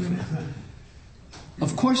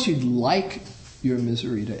 Of course you'd like your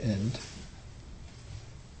misery to end,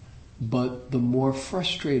 but the more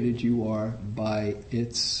frustrated you are by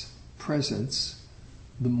its presence,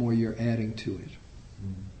 the more you're adding to it.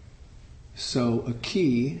 So a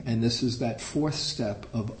key, and this is that 4th step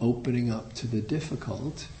of opening up to the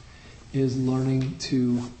difficult, is learning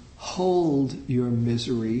to hold your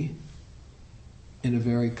misery in a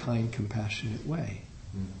very kind, compassionate way.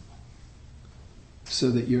 So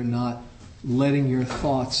that you're not letting your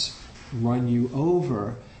thoughts run you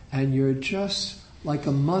over, and you're just like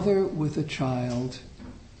a mother with a child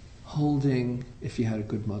holding, if you had a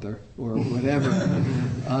good mother or whatever,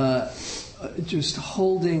 just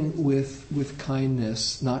holding with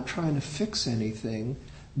kindness, not trying to fix anything.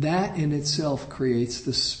 That in itself creates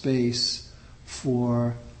the space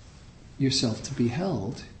for yourself to be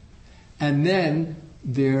held. And then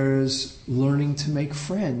there's learning to make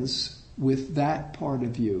friends with that part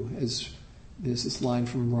of you. As there's this line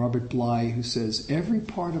from Robert Bly who says, every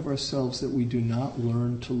part of ourselves that we do not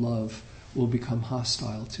learn to love will become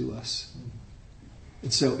hostile to us.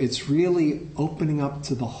 And so it's really opening up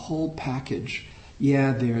to the whole package.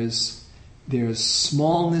 Yeah, there's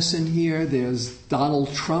smallness in here, there's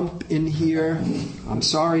Donald Trump in here. I'm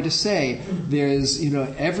sorry to say, there's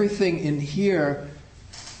everything in here,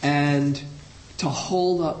 and to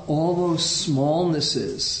hold up all those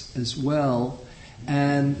smallnesses as well,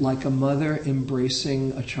 and like a mother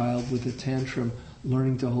embracing a child with a tantrum,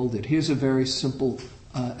 learning to hold it. Here's a very simple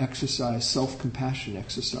exercise, self-compassion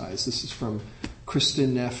exercise. This is from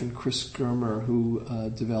Kristen Neff and Chris Germer, who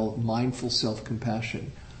developed mindful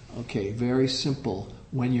self-compassion. Okay, very simple.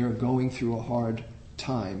 When you're going through a hard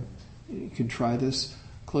time, you can try this.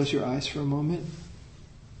 Close your eyes for a moment.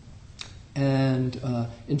 And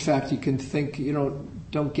in fact, you can think,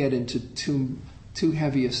 don't get into too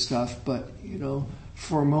heavy a stuff, but,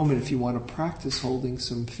 for a moment, if you want to practice holding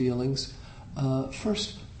some feelings,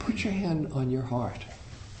 first put your hand on your heart.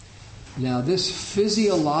 Now, this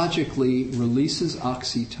physiologically releases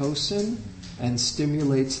oxytocin and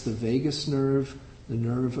stimulates the vagus nerve, the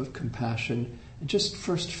nerve of compassion, and just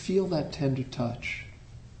first feel that tender touch.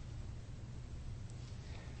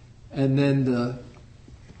 And then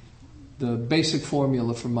the basic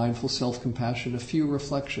formula for mindful self-compassion, a few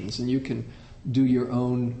reflections, and you can do your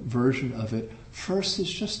own version of it. First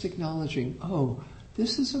is just acknowledging, oh,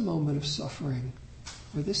 this is a moment of suffering,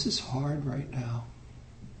 or this is hard right now.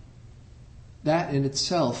 That in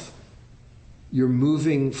itself, you're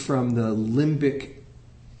moving from the limbic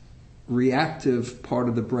reactive part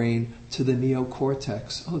of the brain to the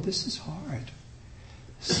neocortex. Oh, this is hard.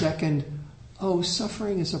 Second, oh,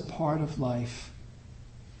 suffering is a part of life.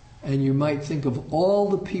 And you might think of all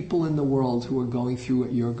the people in the world who are going through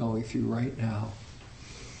what you're going through right now.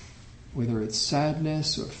 Whether it's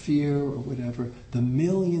sadness or fear or whatever, the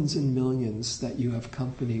millions and millions that you have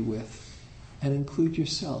company with. and include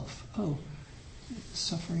yourself. Oh,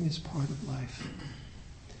 suffering is part of life.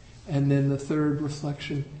 And then the third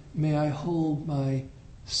reflection, may I hold my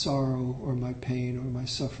sorrow or my pain or my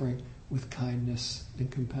suffering with kindness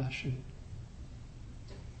and compassion.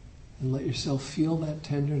 And let yourself feel that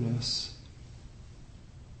tenderness.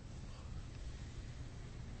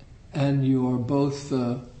 And you are both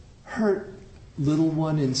the hurt little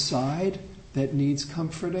one inside that needs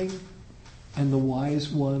comforting, and the wise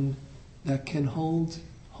one that can hold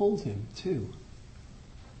him too.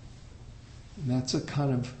 And that's a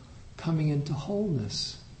kind of coming into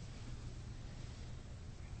wholeness.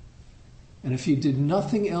 And if you did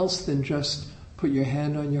nothing else than just put your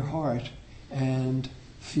hand on your heart and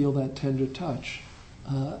feel that tender touch,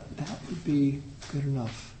 that would be good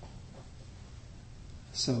enough.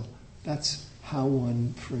 So that's how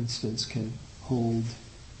one, for instance, can hold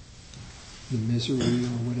the misery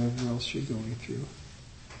or whatever else you're going through.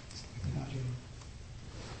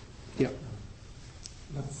 Yeah.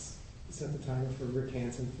 Let's set the timer for Rick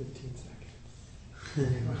Hansen, 15 seconds.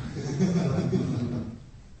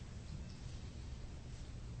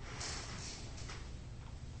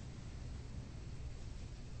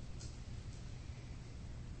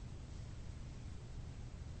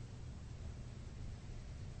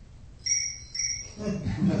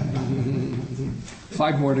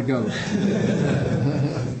 Five more to go.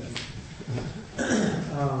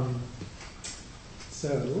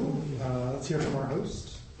 Let's hear from our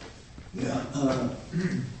host. Yeah,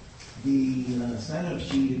 the sign-up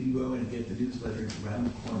sheet, if you go and get the newsletter around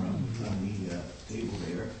the corner on the table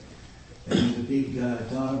there, and there's a big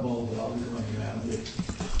Donna bulb that I'll be going around it.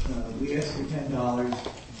 We ask for $10 more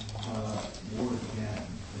if we can,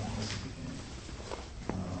 less if we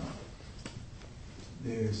can.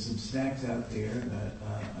 There's some snacks out there that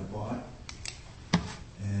I bought,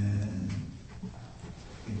 and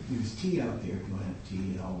there's tea out there if you want to have tea,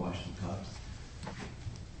 and I'll wash the cups.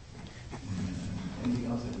 Anything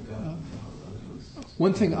else I forgot?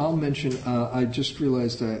 One thing I'll mention, I just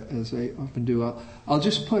realized that, as I often do, I'll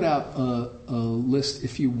just put out a list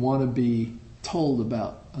if you want to be told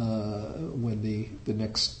about when the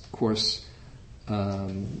next course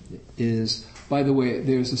is. By the way,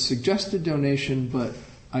 there's a suggested donation, but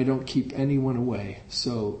I don't keep anyone away.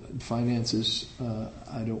 So finances,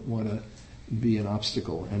 I don't want to be an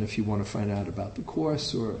obstacle. And if you want to find out about the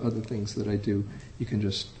course or other things that I do, you can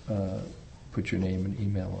just put your name and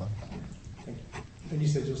email on. Thank you. And you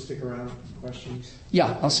said you'll stick around for questions?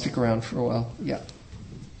 Yeah, I'll stick around for a while. Yeah.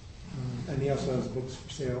 And he also has books for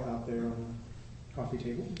sale out there on the coffee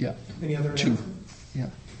table? Yeah. Any other Two. announcements? Yeah.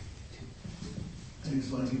 I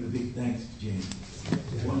just want to give a big thanks to James.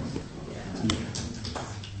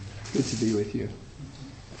 Good to be with you.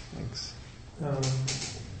 Thanks.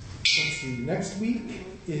 Let's see. Next week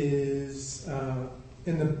is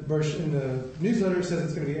in the newsletter it says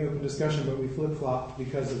it's going to be open discussion, but we flip-flopped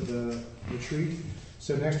because of the retreat.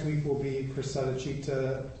 So next week will be Prasada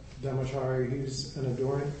Chitta Dhamacharya, who's an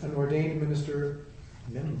ordained member,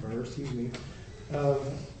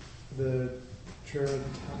 of the Triratana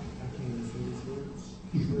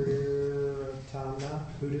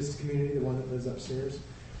Buddhist community, the one that lives upstairs.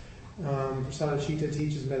 Prasada Chitta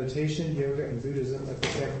teaches meditation, yoga, and Buddhism at the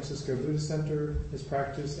San Francisco Buddhist Center. His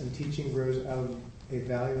practice and teaching grows out of a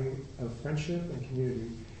valuing of friendship and community.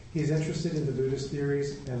 He is interested in the Buddhist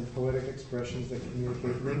theories and poetic expressions that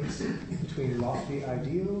communicate links between lofty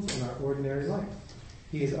ideals and our ordinary life.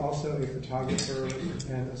 He is also a photographer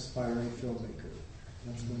and aspiring filmmaker.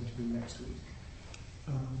 That's going to be next week.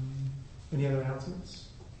 Any other announcements?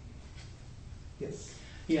 Yes.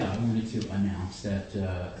 Yeah, I wanted to announce that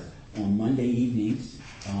on Monday evenings,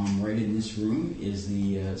 right in this room, is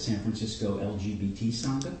the San Francisco LGBT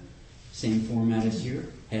Sangha. Same format as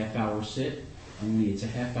here, half-hour sit, only it's a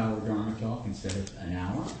half-hour Dharma talk instead of an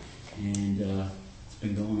hour. And it's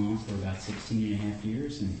been going on for about 16 and a half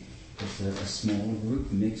years, and it's a small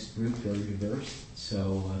group, mixed group, very diverse.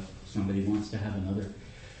 So if somebody wants to have another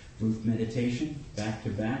group meditation,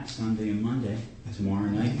 back-to-back, Sunday and Monday, tomorrow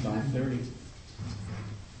night, 5:30.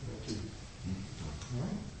 All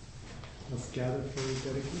right. Let's gather for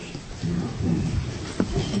dedication.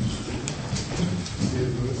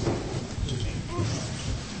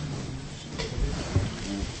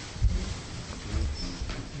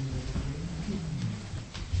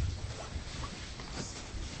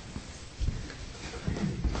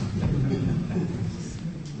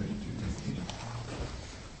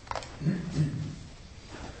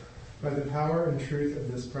 By the power and truth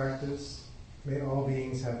of this practice, may all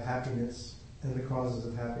beings have happiness and the causes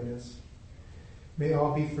of happiness. May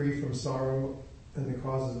all be free from sorrow and the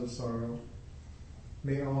causes of sorrow.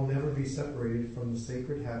 May all never be separated from the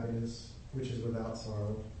sacred happiness which is without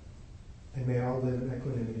sorrow, and may all live in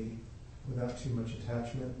equanimity, without too much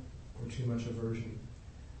attachment or too much aversion,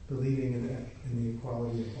 believing in the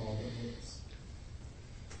equality of all that lives.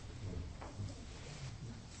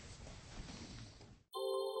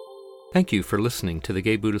 Thank you for listening to the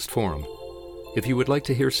Gay Buddhist Forum. If you would like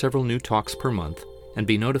to hear several new talks per month and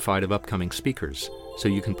be notified of upcoming speakers so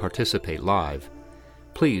you can participate live,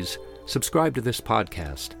 please subscribe to this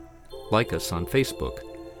podcast, like us on Facebook,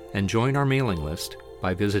 and join our mailing list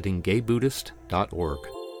by visiting gaybuddhist.org.